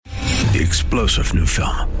The explosive new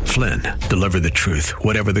film, Flynn, deliver the truth,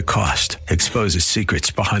 whatever the cost. Exposes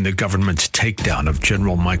secrets behind the government's takedown of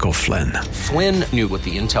General Michael Flynn. Flynn knew what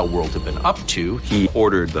the intel world had been up to. He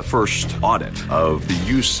ordered the first audit of the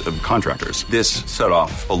use of contractors. This set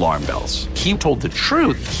off alarm bells. He told the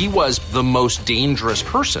truth. He was the most dangerous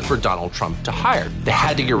person for Donald Trump to hire. They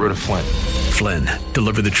had to get rid of Flynn. Flynn,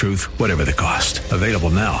 deliver the truth, whatever the cost. Available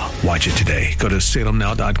now. Watch it today. Go to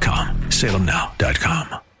salemnow.com.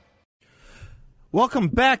 salemnow.com. Welcome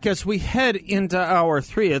back as we head into Hour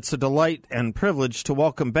 3. It's a delight and privilege to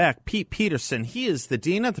welcome back Pete Peterson. He is the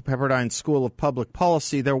dean at the Pepperdine School of Public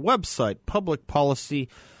Policy. Their website,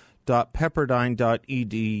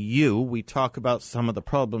 publicpolicy.pepperdine.edu. We talk about some of the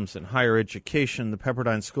problems in higher education. The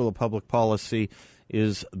Pepperdine School of Public Policy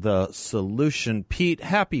is the solution. Pete,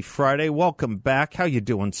 happy Friday. Welcome back. How you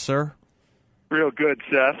doing, sir? Real good,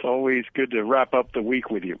 Seth. Always good to wrap up the week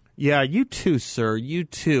with you. Yeah, you too, sir. You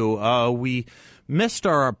too. We missed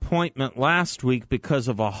our appointment last week because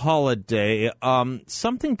of a holiday.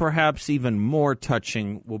 Something perhaps even more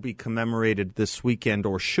touching will be commemorated this weekend,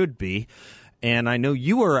 or should be. And I know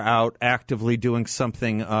you are out actively doing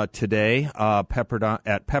something today at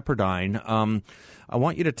Pepperdine. I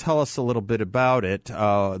want you to tell us a little bit about it,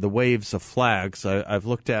 the Waves of Flags. I've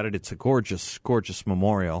looked at it. It's a gorgeous, gorgeous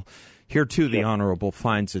memorial. Here, too, the Honorable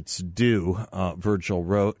finds its due, Virgil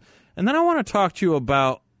wrote. And then I want to talk to you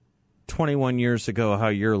about 21 years ago, how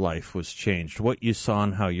your life was changed, what you saw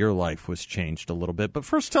and how your life was changed a little bit. But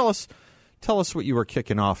first, tell us what you were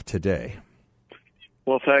kicking off today.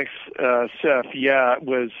 Well, thanks, Seth. Yeah, it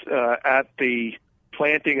was at the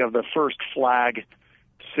planting of the first flag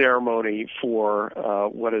ceremony for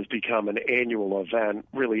what has become an annual event,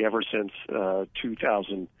 really ever since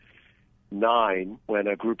 2009, when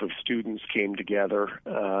a group of students came together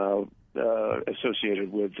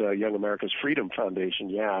associated with Young America's Freedom Foundation,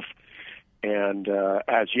 YAF. And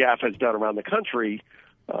as YAF has done around the country,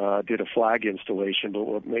 did a flag installation. But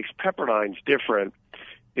what makes Pepperdine's different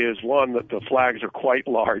is, one, that the flags are quite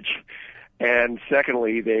large, and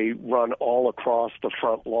secondly, they run all across the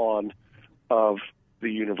front lawn of the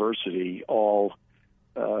university, all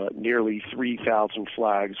nearly 3,000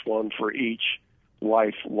 flags, one for each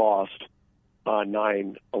life lost on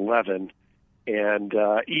 9/11, and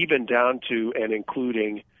even down to and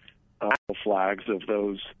including flags of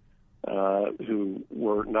those who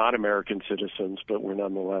were not American citizens but were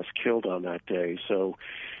nonetheless killed on that day. So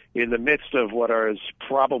in the midst of what is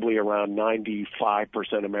probably around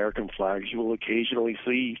 95% American flags, you will occasionally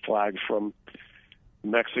see flags from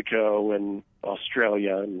Mexico and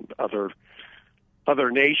Australia and other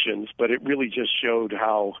nations, but it really just showed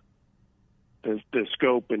how the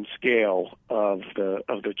scope and scale of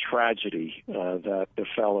the tragedy that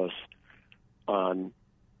befell us on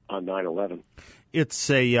 9/11. It's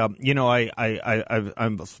a I've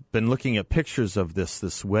been looking at pictures of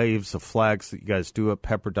this waves of flags that you guys do at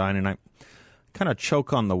Pepperdine, and I kind of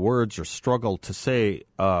choke on the words or struggle to say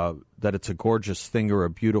that it's a gorgeous thing or a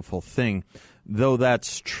beautiful thing. Though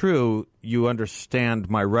that's true, you understand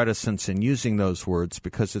my reticence in using those words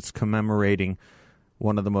because it's commemorating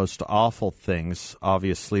one of the most awful things,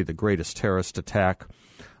 obviously the greatest terrorist attack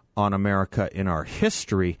on America in our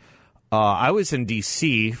history. I was in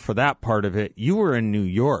D.C. for that part of it. You were in New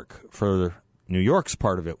York for New York's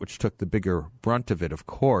part of it, which took the bigger brunt of it, of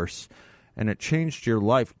course, and it changed your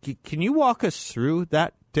life. Can you walk us through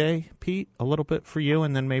that day, Pete, a little bit for you,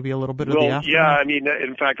 and then maybe a little bit of the aftermath? Yeah, I mean,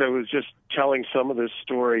 in fact, I was just telling some of this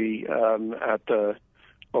story at the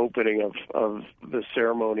opening of the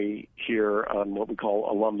ceremony here on what we call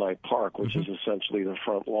Alumni Park, which is essentially the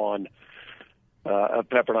front lawn of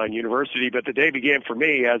Pepperdine University. But the day began for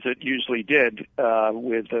me, as it usually did,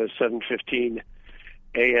 with the 7:15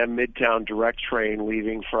 a.m. Midtown direct train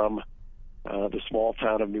leaving from the small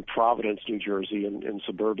town of New Providence, New Jersey, in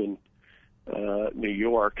suburban New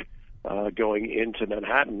York, going into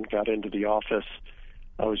Manhattan. Got into the office.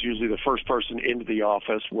 I was usually the first person into the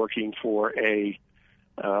office, working for a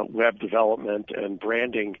web development and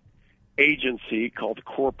branding agency called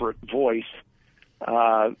Corporate Voice.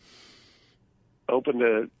 Opened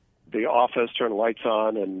the office, turned the lights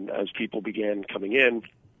on, and as people began coming in,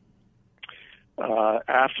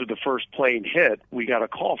 after the first plane hit, we got a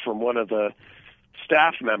call from one of the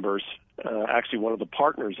staff members, actually one of the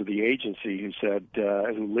partners of the agency, who said,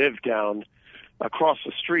 who lived down across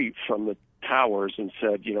the street from the towers, and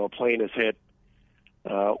said, a plane has hit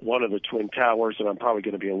one of the Twin Towers, and I'm probably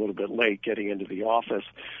going to be a little bit late getting into the office.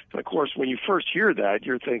 And of course, when you first hear that,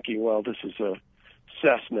 you're thinking, well, this is a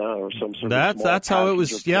Cessna or some sort of That's how it was.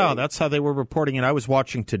 passenger Yeah, plane. that's how they were reporting it. I was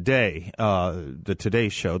watching Today, the Today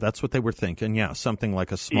show. That's what they were thinking. Yeah, something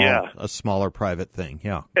like a smaller private thing.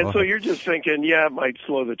 Yeah. And Go so ahead. you're just thinking, it might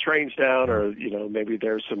slow the trains down, or maybe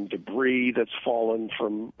there's some debris that's fallen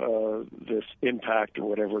from this impact or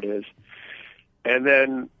whatever it is. And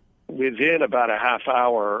then within about a half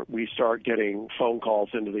hour, we start getting phone calls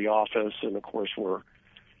into the office, and of course we're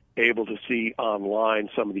able to see online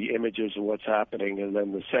some of the images of what's happening. And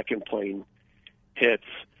then the second plane hits,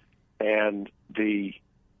 and the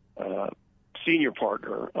senior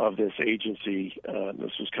partner of this agency,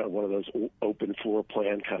 this was kind of one of those open floor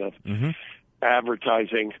plan kind of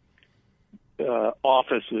advertising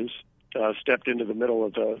offices, stepped into the middle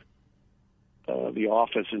of the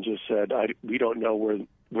office and just said, we don't know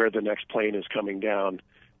where the next plane is coming down.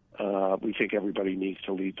 We think everybody needs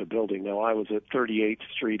to leave the building. Now, I was at 38th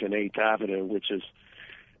Street and 8th Avenue, which is,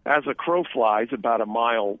 as a crow flies, about a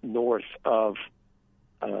mile north of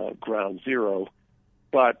Ground Zero.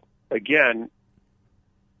 But again,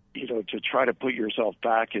 to try to put yourself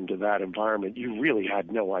back into that environment, you really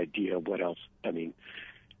had no idea what else,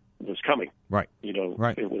 was coming. Right.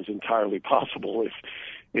 Right. It was entirely possible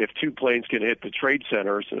if two planes can hit the trade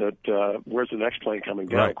centers, where's the next plane coming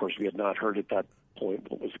down? Right. Of course, we had not heard at that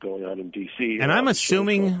point what was going on in D.C. And I'm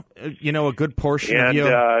assuming, a good portion of you.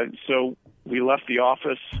 So we left the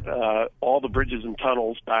office. All the bridges and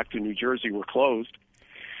tunnels back to New Jersey were closed.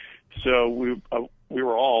 So we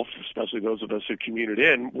were all, especially those of us who commuted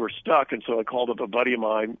in, were stuck. And so I called up a buddy of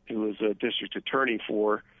mine who was a district attorney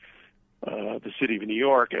for the city of New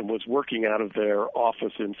York and was working out of their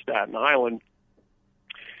office in Staten Island,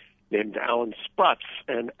 named Alan Sputz.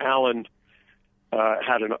 And Alan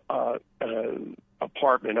had an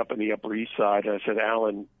apartment up in the Upper East Side. And I said,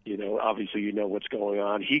 Alan, obviously what's going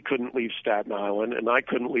on. He couldn't leave Staten Island, and I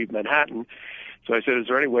couldn't leave Manhattan. So I said, is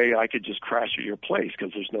there any way I could just crash at your place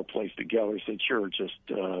because there's no place to go? He said, sure. Just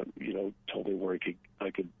told me where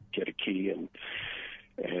I could get a key, and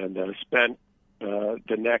spent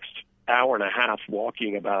the next hour and a half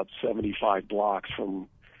walking about 75 blocks from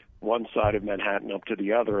one side of Manhattan up to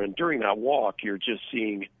the other. And during that walk, you're just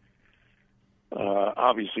seeing,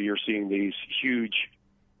 obviously, you're seeing these huge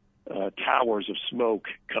towers of smoke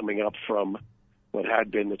coming up from what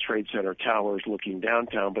had been the Trade Center towers looking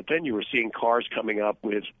downtown. But then you were seeing cars coming up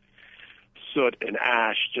with soot and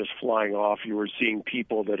ash just flying off. You were seeing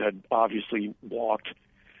people that had obviously walked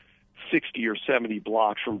 60 or 70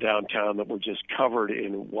 blocks from downtown that were just covered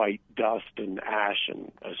in white dust and ash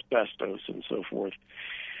and asbestos and so forth.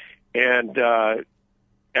 And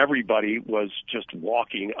everybody was just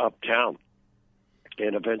walking uptown,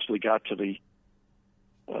 and eventually got to the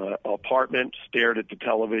apartment, stared at the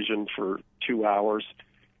television for 2 hours,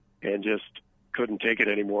 and just couldn't take it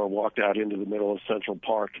anymore, walked out into the middle of Central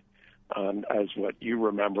Park as what you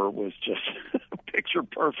remember was just picture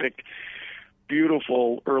perfect,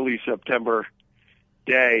 beautiful early September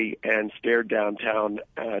day, and stared downtown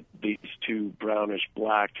at these two brownish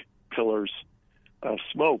black pillars of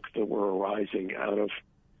smoke that were arising out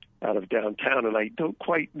of downtown. And I don't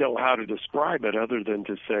quite know how to describe it other than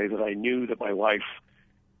to say that I knew that my life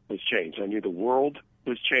was changed. I knew the world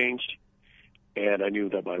was changed, and I knew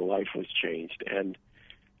that my life was changed. And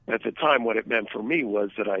at the time, what it meant for me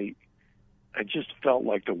was that I just felt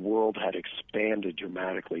like the world had expanded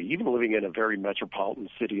dramatically. Even living in a very metropolitan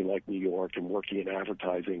city like New York and working in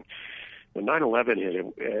advertising, when 9/11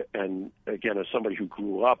 hit, and again, as somebody who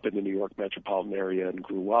grew up in the New York metropolitan area and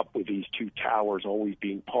grew up with these two towers always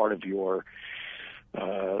being part of your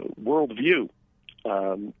worldview,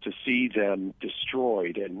 to see them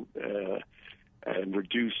destroyed and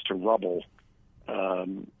reduced to rubble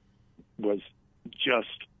was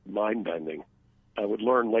just mind-bending. I would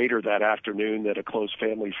learn later that afternoon that a close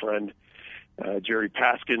family friend, Jerry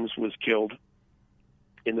Paskins, was killed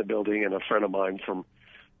in the building, and a friend of mine from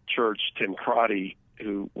church, Tim Crotty,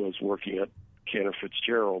 who was working at Cantor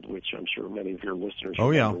Fitzgerald, which I'm sure many of your listeners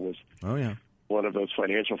remember was one of those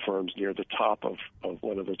financial firms near the top of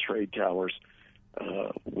one of the trade towers,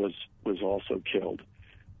 was also killed.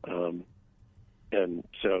 And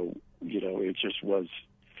so, it just was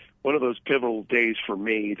one of those pivotal days for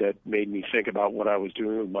me that made me think about what I was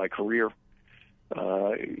doing with my career,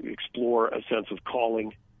 explore a sense of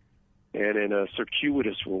calling, and in a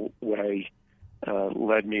circuitous way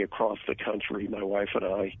led me across the country, my wife and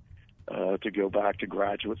I, to go back to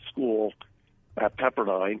graduate school at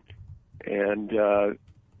Pepperdine, and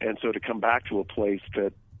so to come back to a place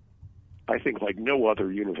that I think like no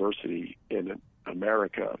other university in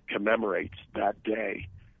America commemorates that day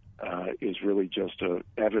is really just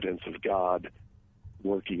evidence of God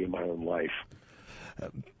working in my own life.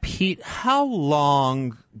 Pete, how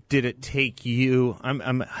long did it take you?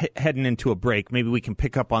 I'm heading into a break. Maybe we can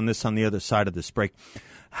pick up on this on the other side of this break.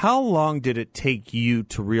 How long did it take you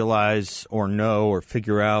to realize or know or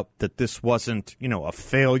figure out that this wasn't, a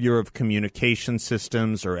failure of communication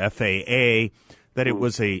systems or FAA, that it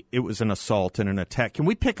was an assault and an attack? Can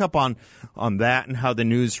we pick up on that and how the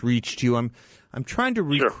news reached you? I'm trying to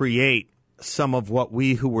recreate some of what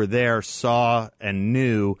we who were there saw and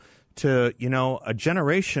knew to, a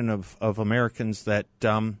generation of Americans that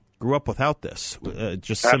grew up without this,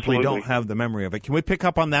 just simply don't have the memory of it. Can we pick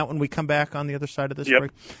up on that when we come back on the other side of this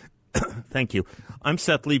break? Thank you. I'm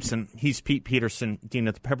Seth Leibson. He's Pete Peterson, Dean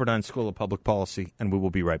at the Pepperdine School of Public Policy, and we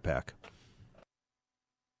will be right back.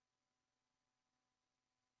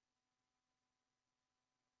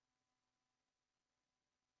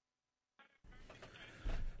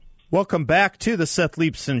 Welcome back to the Seth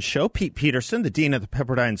Leibson Show. Pete Peterson, the Dean of the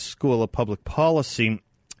Pepperdine School of Public Policy,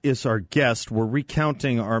 is our guest. We're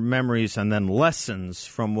recounting our memories and then lessons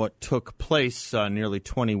from what took place nearly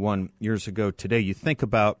 21 years ago today. You think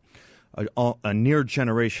about a near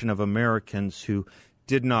generation of Americans who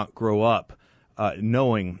did not grow up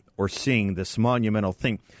knowing or seeing this monumental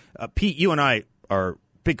thing. Pete, you and I are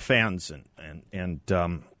big fans, and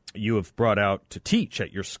you have brought out to teach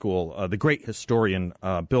at your school the great historian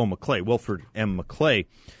Bill McClay, Wilford M. McClay.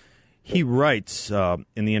 He writes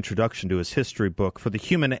in the introduction to his history book, "For the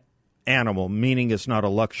human animal, meaning is not a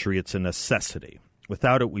luxury, it's a necessity.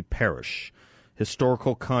 Without it, we perish.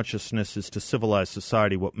 Historical consciousness is to civilized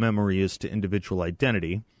society what memory is to individual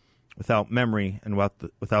identity. Without memory and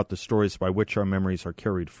without the stories by which our memories are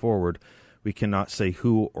carried forward, we cannot say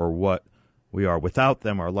who or what we are. Without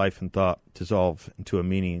them, our life and thought dissolve into a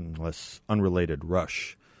meaningless, unrelated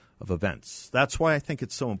rush of events." That's why I think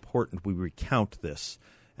it's so important we recount this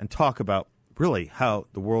and talk about really how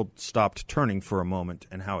the world stopped turning for a moment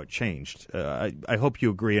and how it changed. I hope you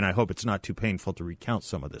agree, and I hope it's not too painful to recount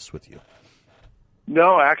some of this with you.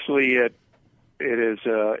 No, actually, it is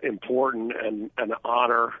important and an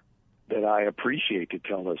honor that I appreciate to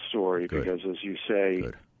tell this story. Good. Because, as you say,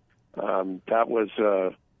 that was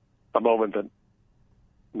a moment that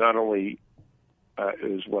not only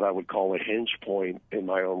is what I would call a hinge point in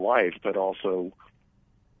my own life, but also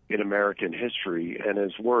in American history, and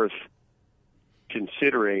is worth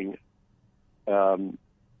considering,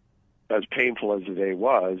 as painful as the day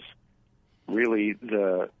was, really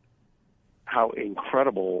how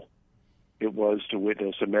incredible it was to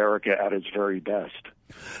witness America at its very best.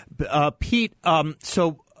 Pete,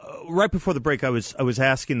 so right before the break, I was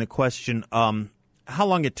asking the question, how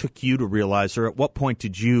long it took you to realize, or at what point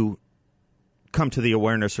did you come to the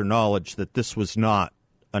awareness or knowledge that this was not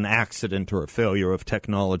an accident or a failure of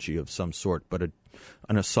technology of some sort, but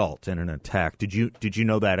an assault and an attack? Did you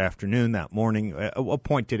know that afternoon, that morning? At what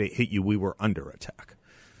point did it hit you we were under attack?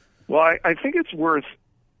 Well, I think it's worth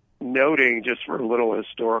noting, just for a little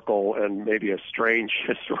historical and maybe a strange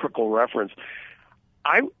historical reference,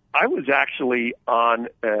 I was actually on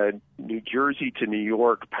a New Jersey to New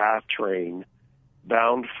York PATH train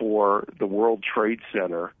bound for the World Trade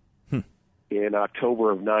Center in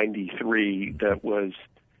October of '93 that was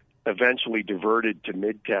eventually diverted to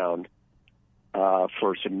Midtown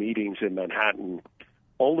for some meetings in Manhattan,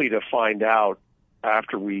 only to find out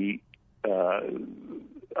after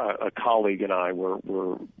a colleague and I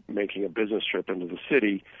were making a business trip into the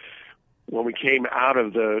city, when we came out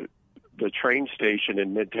of the train station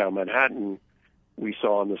in Midtown Manhattan, we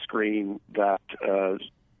saw on the screen that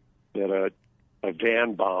a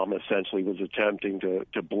van bomb essentially was attempting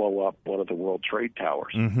to blow up one of the World Trade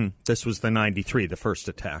Towers. Mm-hmm. This was the '93, the first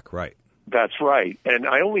attack, right? That's right. And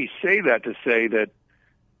I only say that to say that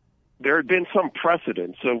there had been some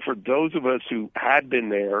precedent. So for those of us who had been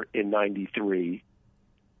there in '93,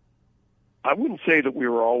 I wouldn't say that we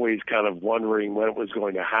were always kind of wondering when it was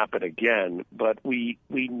going to happen again, but we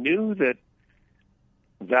knew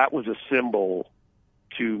that was a symbol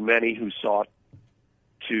to many who sought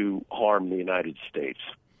to harm the United States.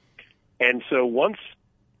 And so once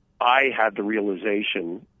I had the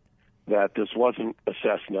realization that this wasn't a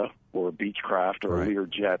Cessna or a Beechcraft or a Lear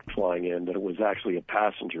jet flying in, that it was actually a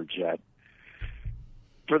passenger jet,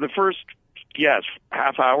 for the first,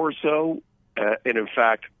 half hour or so, and in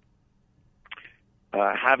fact,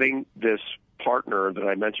 having this partner that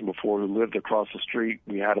I mentioned before who lived across the street,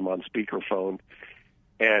 we had him on speakerphone,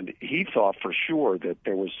 and he thought for sure that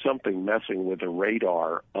there was something messing with the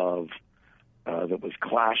radar that was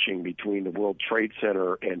clashing between the World Trade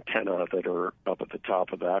Center antenna that are up at the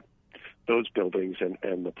top of those buildings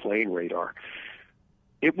and the plane radar.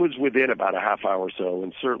 It was within about a half hour or so,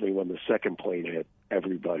 and certainly when the second plane hit,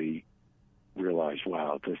 everybody realized,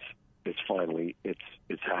 wow, it's finally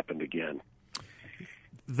it's happened again.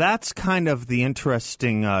 That's kind of the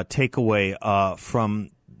interesting takeaway from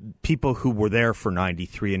people who were there for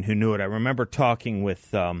 93 and who knew it. I remember talking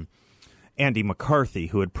with Andy McCarthy,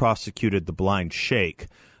 who had prosecuted the Blind Sheikh.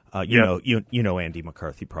 You know Andy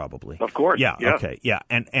McCarthy probably. Of course. Yeah. Okay. Yeah.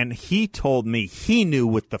 And he told me he knew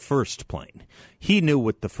with the first plane.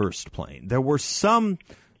 There were some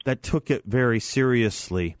that took it very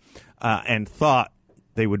seriously and thought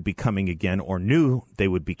they would be coming again or knew they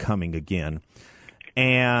would be coming again.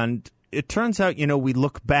 And it turns out, we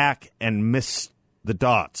look back and miss the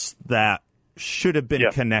dots that should have been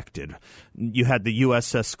connected. You had the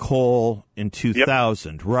USS Cole in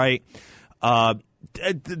 2000, right? The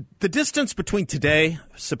distance between today,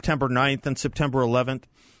 September 9th, and September 11th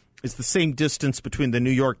is the same distance between the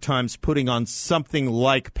New York Times putting on something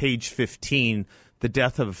like page 15 the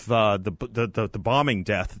death of the bombing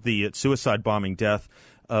death, the suicide bombing death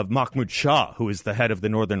of Mahmoud Shah, who is the head of the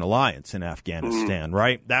Northern Alliance in Afghanistan,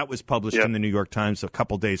 right? That was published in the New York Times a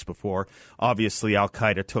couple days before. Obviously,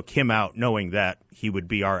 al-Qaeda took him out knowing that he would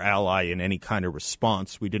be our ally in any kind of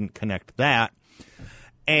response. We didn't connect that.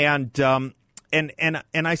 And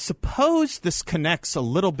I suppose this connects a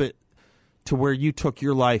little bit to where you took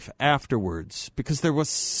your life afterwards, because there was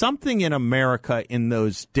something in America in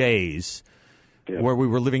those days where we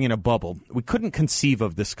were living in a bubble. We couldn't conceive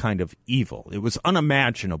of this kind of evil. It was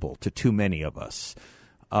unimaginable to too many of us.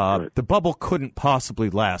 The bubble couldn't possibly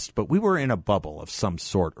last, but we were in a bubble of some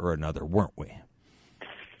sort or another, weren't we?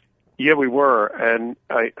 Yeah, we were. And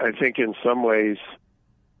I think in some ways,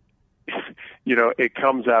 it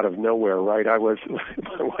comes out of nowhere, right? My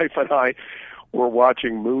wife and I were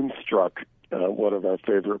watching Moonstruck, one of our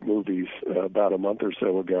favorite movies, about a month or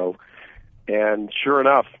so ago. And sure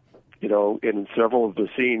enough, in several of the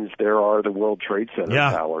scenes, there are the World Trade Center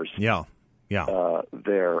towers there.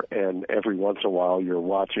 And every once in a while, you're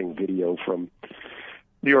watching video from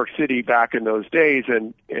New York City back in those days,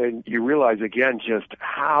 and you realize, again, just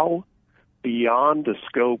how beyond the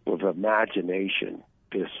scope of imagination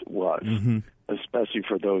this was, especially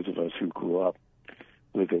for those of us who grew up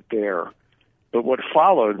with it there. But what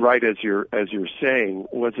followed, right as you're saying,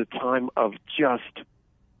 was a time of just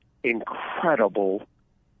incredible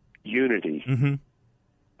unity. And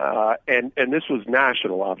this was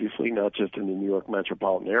national, obviously, not just in the New York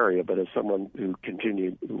metropolitan area, but as someone who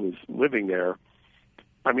was living there,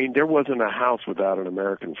 I mean, there wasn't a house without an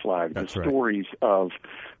American flag. That's the right. Stories of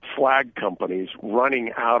flag companies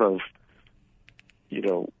running out of,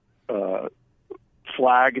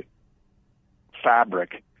 flag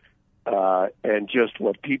fabric, and just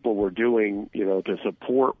what people were doing, to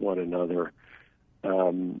support one another.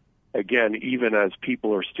 Again, even as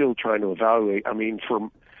people are still trying to evaluate, I mean, for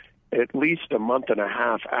at least a month and a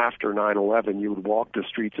half after 9/11, you would walk the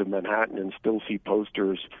streets of Manhattan and still see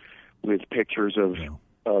posters with pictures of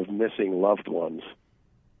missing loved ones.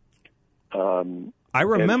 I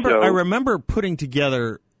remember putting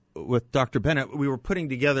together with Dr. Bennett. We were putting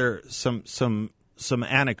together some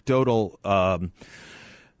anecdotal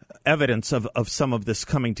evidence of some of this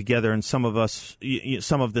coming together, and some of this,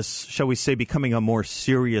 shall we say, becoming a more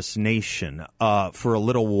serious nation for a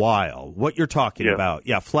little while. What you're talking about,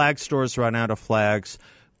 flag stores run out of flags,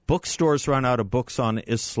 bookstores run out of books on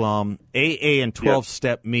Islam, AA and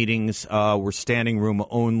 12-step meetings were standing room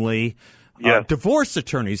only. Divorce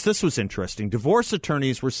attorneys, this was interesting. Divorce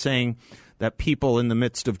attorneys were saying that people in the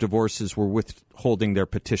midst of divorces were withholding their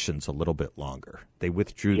petitions a little bit longer. They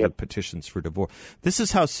withdrew the petitions for divorce. This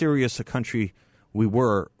is how serious a country we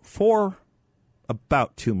were for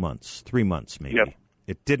about 2 months, 3 months maybe.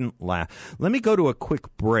 It didn't last. Let me go to a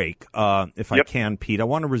quick break, if I can, Pete. I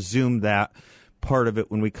want to resume that part of it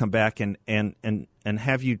when we come back and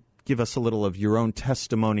have you give us a little of your own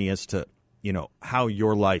testimony as to, how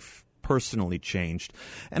your life personally changed.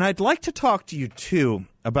 And I'd like to talk to you, too,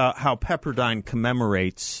 about how Pepperdine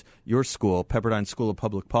commemorates your school, Pepperdine School of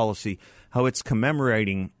Public Policy, how it's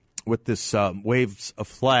commemorating with this waves of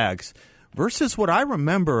flags versus what I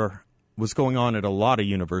remember was going on at a lot of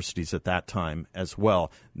universities at that time as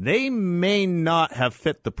well. They may not have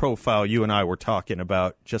fit the profile you and I were talking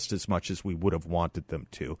about just as much as we would have wanted them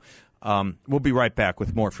to. We'll be right back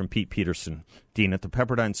with more from Pete Peterson, Dean at the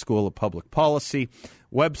Pepperdine School of Public Policy.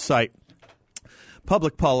 Website,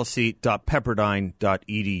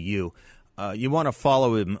 publicpolicy.pepperdine.edu. You want to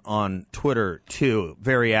follow him on Twitter, too.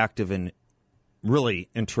 Very active and really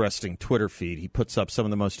interesting Twitter feed. He puts up some of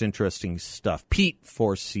the most interesting stuff.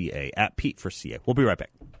 Pete4CA, at Pete4CA. We'll be right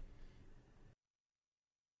back.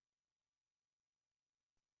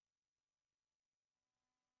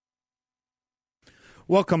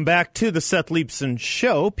 Welcome back to the Seth Leibson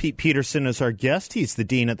Show. Pete Peterson is our guest. He's the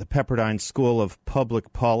dean at the Pepperdine School of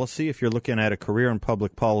Public Policy. If you're looking at a career in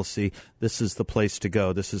public policy, this is the place to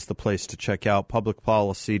go. This is the place to check out,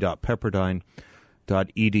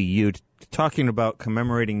 publicpolicy.pepperdine.edu. Talking about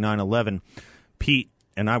commemorating 9/11, Pete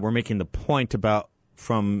and I were making the point about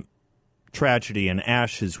from tragedy and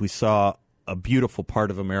ashes, we saw a beautiful part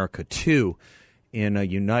of America, too, in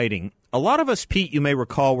uniting. A lot of us, Pete, you may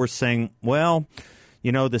recall, were saying, well,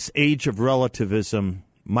 you know, this age of relativism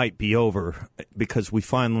might be over because we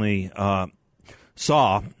finally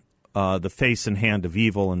saw the face and hand of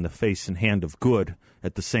evil and the face and hand of good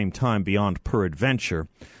at the same time beyond peradventure.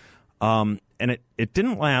 And it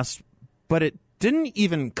didn't last, but it didn't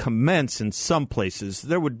even commence in some places.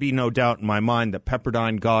 There would be no doubt in my mind that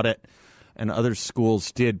Pepperdine got it and other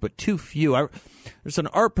schools did, but too few. There's an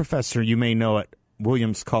art professor you may know at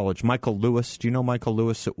Williams College, Michael Lewis. Do you know Michael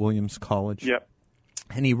Lewis at Williams College? Yep.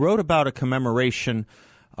 And he wrote about a commemoration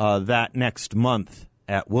that next month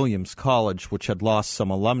at Williams College, which had lost some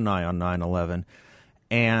alumni on 9/11.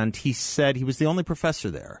 And he said he was the only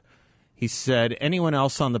professor there. He said anyone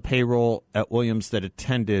else on the payroll at Williams that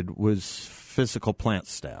attended was physical plant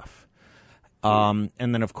staff. And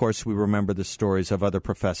then, of course, we remember the stories of other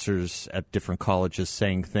professors at different colleges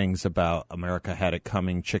saying things about America had it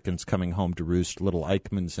coming, chickens coming home to roost, little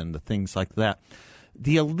Eichmanns and the things like that.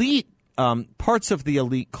 The elite, parts of the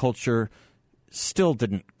elite culture still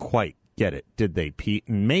didn't quite get it, did they, Pete?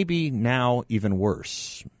 And maybe now even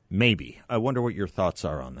worse. Maybe. I wonder what your thoughts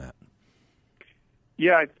are on that.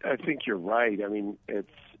 Yeah, I think you're right. I mean, it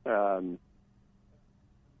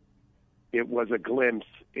was a glimpse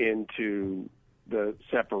into the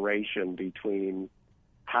separation between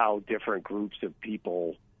how different groups of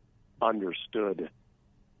people understood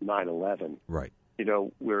 9/11. Right. You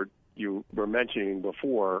know, you were mentioning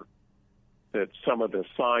before that some of the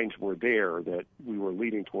signs were there that we were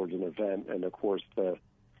leading towards an event, and of course the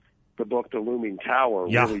book, The Looming Tower,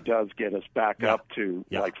 really does get us back up to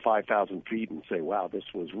like 5,000 feet and say, wow,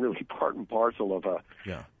 this was really part and parcel of a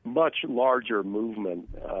much larger movement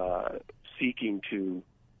seeking to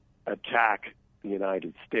attack the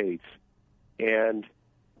United States. And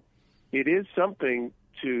it is something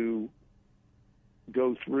to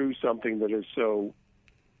go through something that is so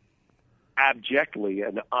abjectly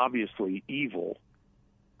and obviously evil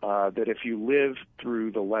that if you live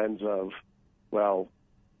through the lens of, well,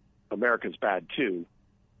 America's bad too,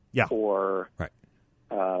 or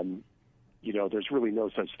you know, there's really no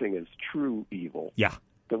such thing as true evil. Yeah.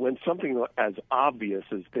 That when something as obvious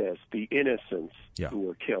as this, the innocents who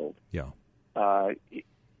were killed,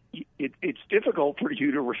 it's difficult for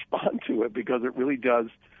you to respond to it because it really does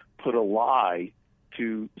put a lie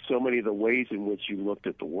to so many of the ways in which you looked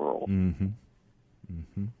at the world. Mm-hmm.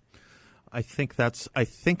 Mm-hmm. I think that's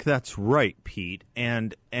right, Pete,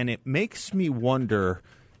 and it makes me wonder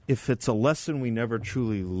if it's a lesson we never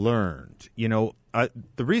truly learned. You know,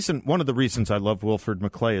 one of the reasons I love Wilfred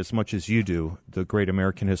McClay as much as you do, the great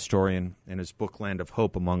American historian, in his book Land of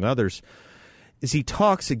Hope, among others, is he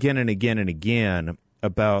talks again and again and again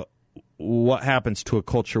about what happens to a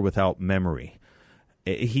culture without memory.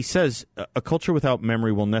 He says a culture without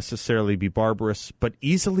memory will necessarily be barbarous, but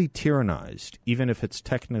easily tyrannized, even if it's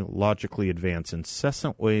technologically advanced.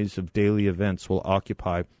 Incessant waves of daily events will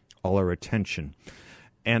occupy all our attention.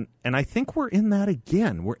 And I think we're in that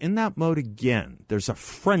again. We're in that mode again. There's a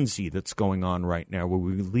frenzy that's going on right now where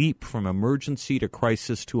we leap from emergency to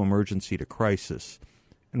crisis to emergency to crisis.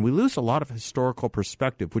 And we lose a lot of historical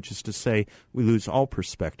perspective, which is to say we lose all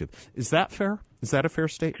perspective. Is that fair? Is that a fair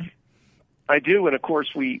statement? I do, and of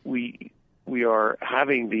course we are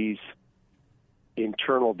having these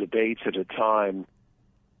internal debates at a time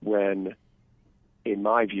when, in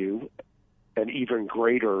my view, an even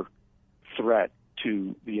greater threat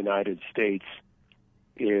to the United States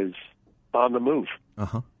is on the move.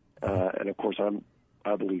 And of course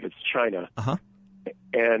I believe it's China.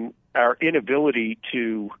 And our inability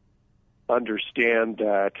to understand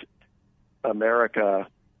that America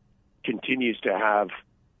continues to have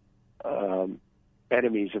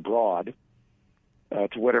enemies abroad,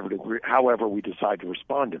 to whatever degree, however we decide to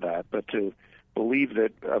respond to that, but to believe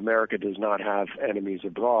that America does not have enemies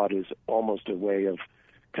abroad is almost a way of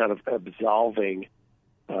kind of absolving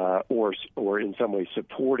or in some way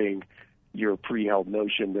supporting your pre-held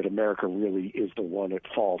notion that America really is the one at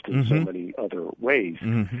fault in so many other ways.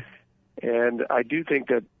 And I do think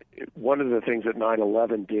that one of the things that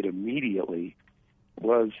 9/11 did immediately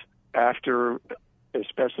was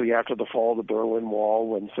especially after the fall of the Berlin Wall,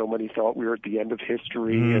 when so many thought we were at the end of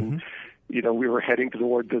history and, you know, we were heading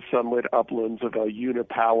toward the sunlit uplands of a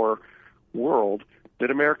unipower world,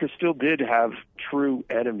 that America still did have true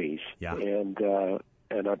enemies, Yeah.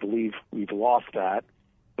 And I believe we've lost that,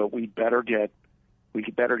 but we better get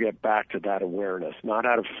back to that awareness, not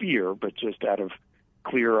out of fear, but just out of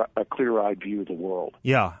a clear-eyed view of the world.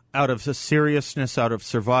 Yeah, out of the seriousness, out of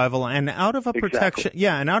survival, and out of a protection. Exactly.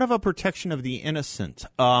 Yeah, and out of a protection of the innocent.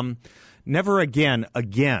 Never again.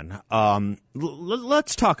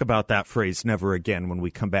 Let's talk about that phrase, "never again," when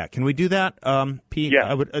we come back. Can we do that, Pete? Yeah.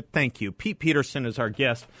 I would. Thank you. Pete Peterson is our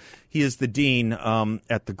guest. He is the dean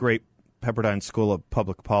at the great Pepperdine School of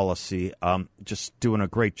Public Policy. Just doing a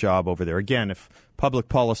great job over there. Again, if public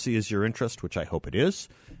policy is your interest, which I hope it is,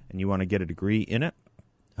 and you want to get a degree in it,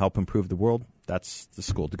 help improve the world, that's the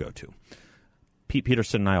school to go to. Pete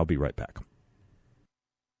Peterson and I will be right back.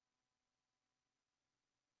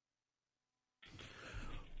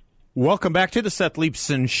 Welcome back to the Seth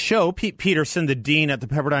Leibson Show. Pete Peterson, the dean at the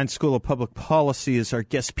Pepperdine School of Public Policy, is our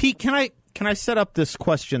guest. Pete, can I set up this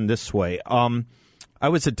question this way? I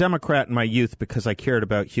was a Democrat in my youth because I cared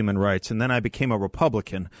about human rights, and then I became a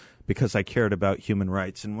Republican because I cared about human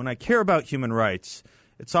rights. And when I care about human rights,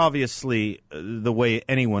 it's obviously the way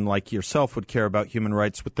anyone like yourself would care about human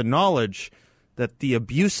rights, with the knowledge that the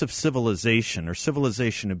abuse of civilization or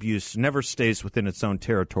civilization abuse never stays within its own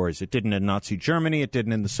territories. It didn't in Nazi Germany. It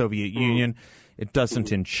didn't in the Soviet Union. It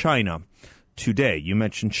doesn't in China today. You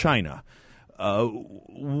mentioned China.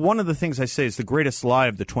 One of the things I say is the greatest lie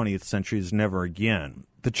of the 20th century is never again.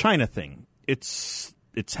 The China thing, it's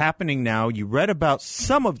happening now. You read about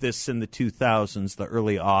some of this in the 2000s, the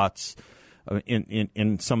early aughts,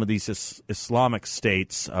 in some of these Islamic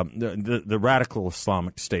states, the radical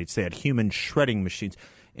Islamic states. They had human shredding machines.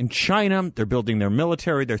 In China, they're building their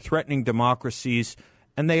military, they're threatening democracies,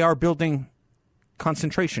 and they are building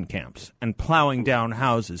concentration camps and plowing down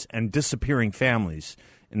houses and disappearing families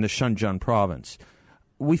in the Shenzhen province.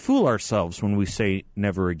 We fool ourselves when we say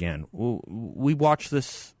never again. We watch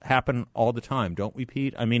this happen all the time, don't we,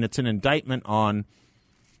 Pete? I mean, it's an indictment on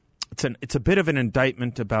it's a bit of an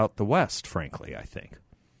indictment about the West, frankly, I think.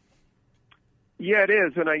 Yeah, it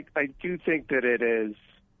is, and I do think that it is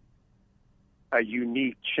a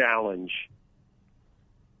unique challenge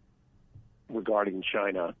regarding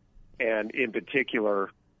China, and in particular,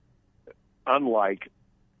 unlike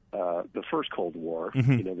the first Cold War,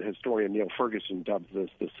 Mm-hmm. The historian Neil Ferguson dubs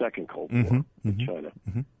this the second Cold Mm-hmm. War with China,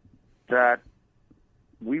 that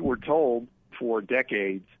we were told for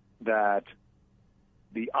decades that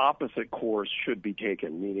the opposite course should be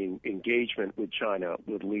taken, meaning engagement with China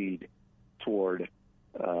would lead toward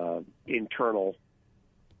internal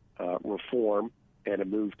reform and a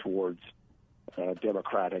move towards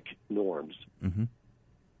democratic norms. Mm-hmm.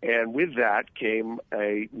 And with that came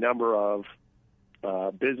a number of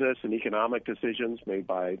business and economic decisions made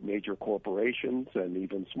by major corporations and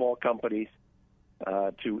even small companies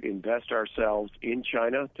to invest ourselves in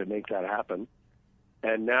China to make that happen.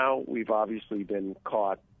 And now we've obviously been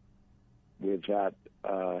caught with that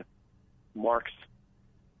Marxian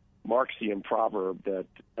proverb that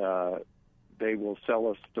they will sell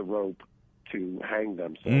us the rope to hang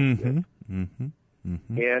themselves Mm-hmm. with. Mm-hmm.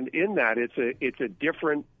 Mm-hmm. And in that, it's a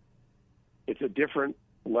different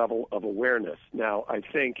level of awareness. Now, I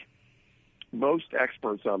think most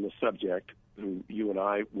experts on the subject, who you and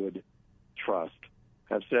I would trust,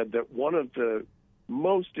 have said that one of the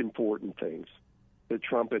most important things the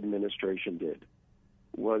Trump administration did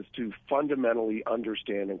was to fundamentally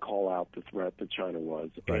understand and call out the threat that China was,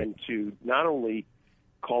 right, and to not only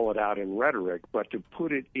call it out in rhetoric, but to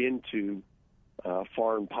put it into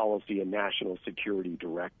foreign policy and national security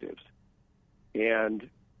directives. And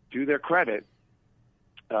to their credit,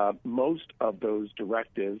 most of those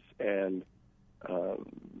directives and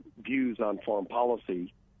views on foreign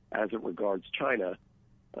policy as it regards China,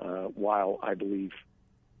 while I believe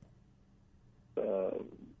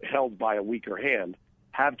held by a weaker hand,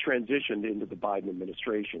 have transitioned into the Biden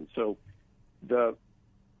administration. So the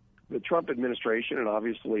Trump administration, and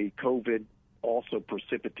obviously COVID also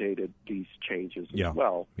precipitated these changes as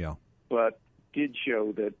well, but did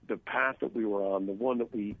show that the path that we were on, the one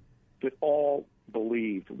that all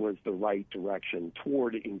believed was the right direction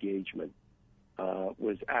toward engagement,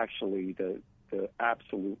 was actually the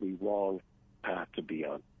absolutely wrong path to be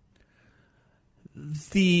on.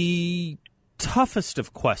 The toughest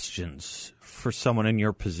of questions for someone in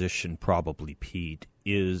your position, probably, Pete,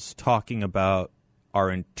 is talking about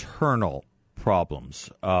our internal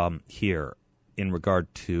problems here in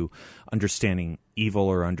regard to understanding evil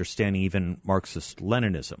or understanding even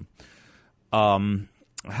Marxist-Leninism.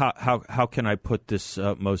 how can I put this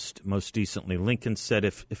most decently? Lincoln said,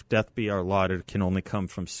 "If death be our lot, it can only come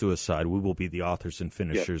from suicide. We will be the authors and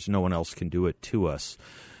finishers. No one else can do it to us."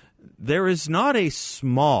 There is not a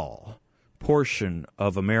small portion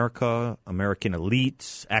of America, American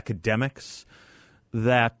elites, academics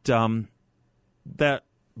that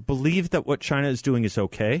believe that what China is doing is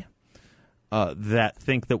okay, that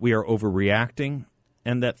think that we are overreacting,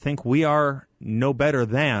 and that think we are no better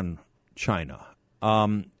than China.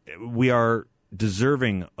 We are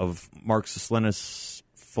deserving of Marxist-Leninist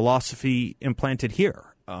philosophy implanted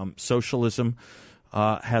here. Socialism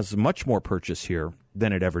has much more purchase here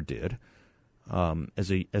than it ever did. As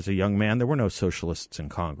a young man, there were no socialists in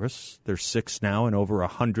Congress. There's 6 now, and over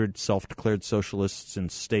 100 self-declared socialists in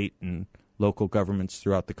state and local governments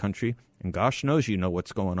throughout the country. And gosh knows you know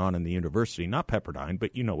what's going on in the university. Not Pepperdine,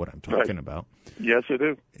 but you know what I'm talking about. Yes, I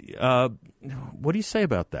do. What do you say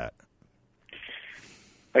about that?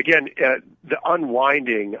 Again, the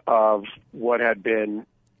unwinding of what had been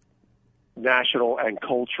national and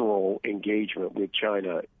cultural engagement with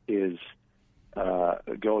China is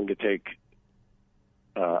going to take,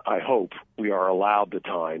 I hope we are allowed the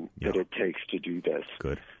time that it takes to do this.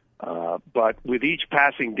 Good. But with each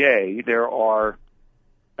passing day, there are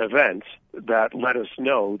events that let us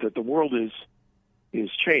know that the world is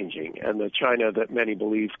changing, and the China that many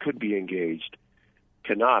believe could be engaged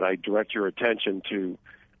cannot. I direct your attention to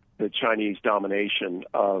the Chinese domination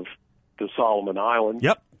of the Solomon Islands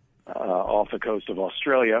off the coast of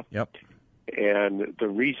Australia, and the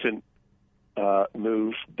recent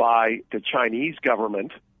move by the Chinese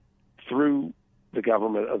government through the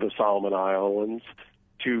government of the Solomon Islands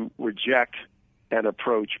to reject an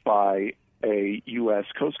approach by a U.S.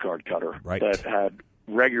 Coast Guard cutter that had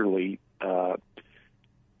regularly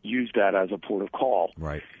used that as a port of call.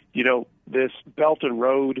 Right. You know, this Belt and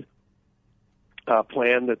Road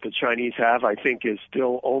plan that the Chinese have, I think, is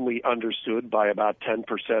still only understood by about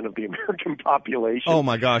 10% of the American population. Oh,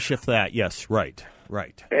 my gosh, if that. Yes, right.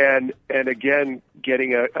 And again,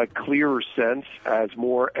 getting a clearer sense as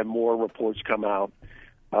more and more reports come out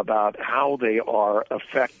about how they are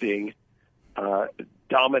affecting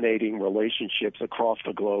dominating relationships across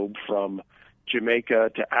the globe, from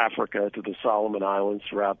Jamaica to Africa to the Solomon Islands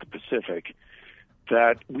throughout the Pacific,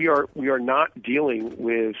 that we are not dealing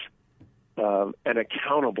with an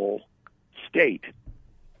accountable state.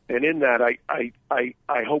 And in that,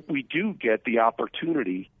 I hope we do get the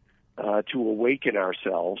opportunity to awaken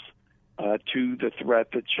ourselves to the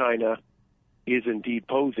threat that China is indeed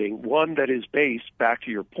posing, one that is based, back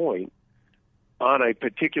to your point, on a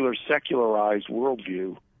particular secularized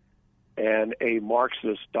worldview and a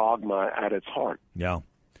Marxist dogma at its heart.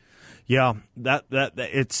 Yeah, that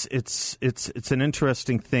it's an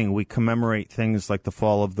interesting thing. We commemorate things like the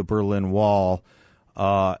fall of the Berlin Wall,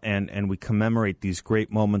 and we commemorate these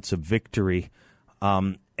great moments of victory.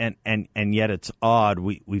 And yet it's odd.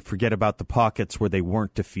 We forget about the pockets where they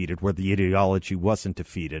weren't defeated, where the ideology wasn't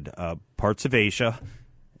defeated. Parts of Asia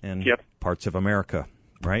and parts of America,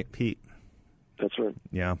 right, Pete? That's right.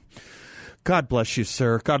 Yeah. God bless you,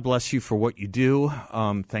 sir. God bless you for what you do.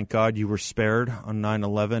 Thank God you were spared on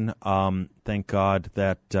 9/11. Thank God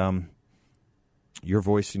that your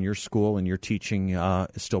voice in your school and your teaching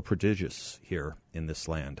is still prodigious here in this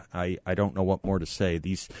land. I don't know what more to say.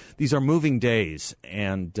 These are moving days,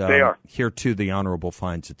 and they are. Here, too, the honorable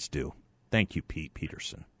finds its due. Thank you, Pete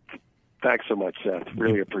Peterson. Thanks so much, Seth.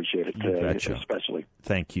 Really appreciate it, especially.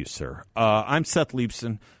 Thank you, sir. I'm Seth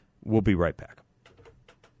Leibson. We'll be right back.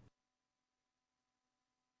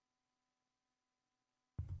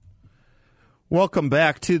 Welcome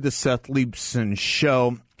back to the Seth Leibson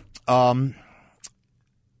Show. For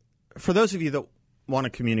those of you that want to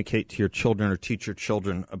communicate to your children or teach your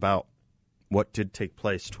children about what did take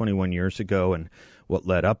place 21 years ago and what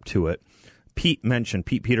led up to it, Pete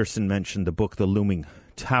Peterson mentioned the book The Looming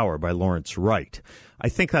Tower by Lawrence Wright. I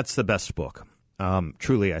think that's the best book.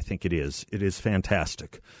 Truly, I think it is. It is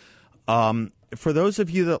fantastic. For those of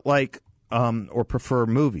you that like or prefer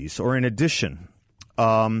movies, or in addition,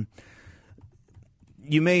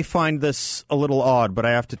 you may find this a little odd, but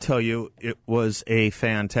I have to tell you, it was a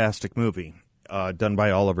fantastic movie done by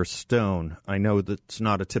Oliver Stone. I know that's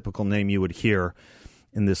not a typical name you would hear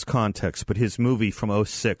in this context, but his movie from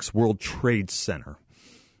 2006, World Trade Center.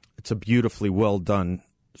 It's a beautifully well-done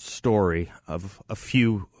story of a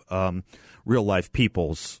few real-life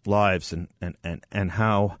people's lives and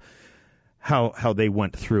how they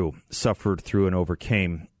went through, suffered through, and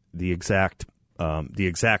overcame the exact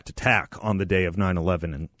attack on the day of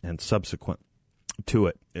 9/11 and subsequent to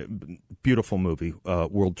it. Beautiful movie,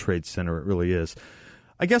 World Trade Center. It really is.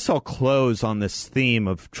 I guess I'll close on this theme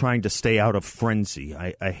of trying to stay out of frenzy.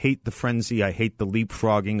 I hate the frenzy. I hate the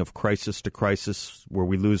leapfrogging of crisis to crisis where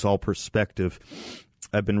we lose all perspective.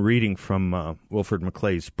 I've been reading from Wilfred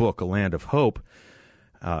McClay's book, A Land of Hope,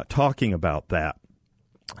 talking about that.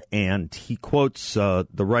 And he quotes the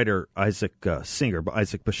writer Isaac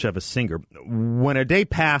Bashevis Singer, "When a day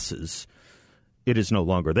passes, it is no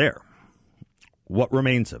longer there. What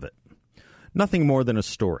remains of it? Nothing more than a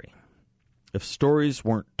story. If stories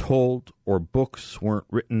weren't told or books weren't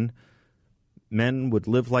written, men would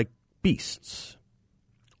live like beasts,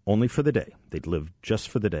 only for the day. They'd live just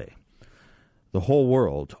for the day. The whole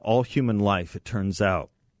world, all human life, it turns out,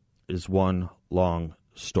 is one long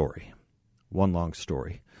story. One long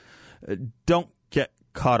story. Don't get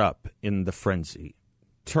caught up in the frenzy.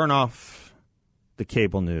 Turn off the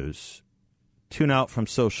cable news. Tune out from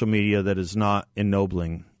social media that is not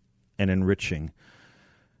ennobling and enriching.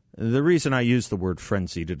 The reason I use the word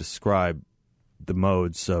frenzy to describe the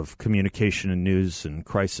modes of communication and news and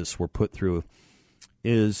crisis we're put through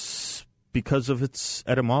is because of its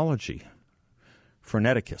etymology,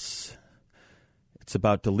 freneticus. It's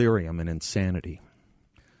about delirium and insanity.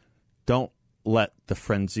 Don't let the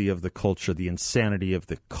frenzy of the culture, the insanity of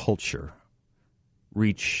the culture,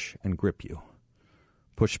 reach and grip you.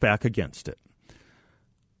 Push back against it.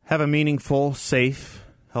 Have a meaningful, safe,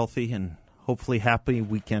 healthy, and hopefully happy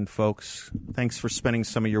weekend, folks. Thanks for spending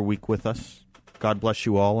some of your week with us. God bless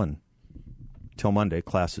you all, and till Monday,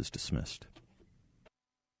 class is dismissed.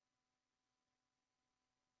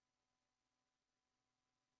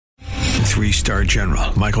 Three-star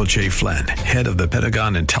General Michael J. Flynn, head of the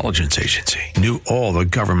Pentagon Intelligence Agency, knew all the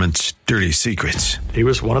government's dirty secrets. He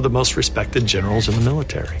was one of the most respected generals in the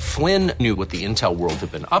military. Flynn knew what the intel world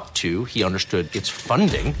had been up to. He understood its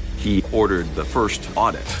funding. He ordered the first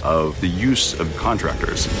audit of the use of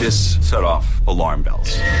contractors. This set off alarm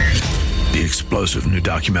bells. The explosive new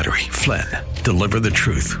documentary, Flynn, Deliver the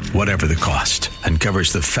Truth, Whatever the Cost,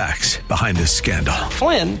 uncovers the facts behind this scandal.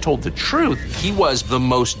 Flynn told the truth. He was the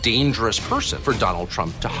most dangerous person for Donald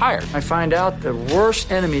Trump to hire. I find out the worst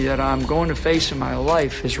enemy that I'm going to face in my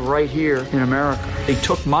life is right here in America. They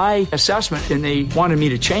took my assessment and they wanted me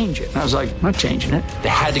to change it. And I was like, I'm not changing it. They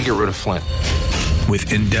had to get rid of Flynn.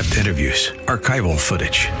 With in-depth interviews, archival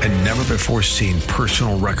footage, and never-before-seen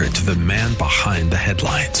personal records of the man behind the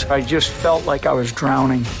headlines. I just felt like I was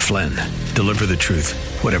drowning. Flynn, Deliver the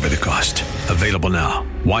Truth, Whatever the Cost. Available now.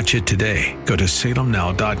 Watch it today. Go to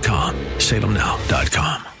salemnow.com.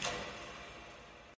 salemnow.com.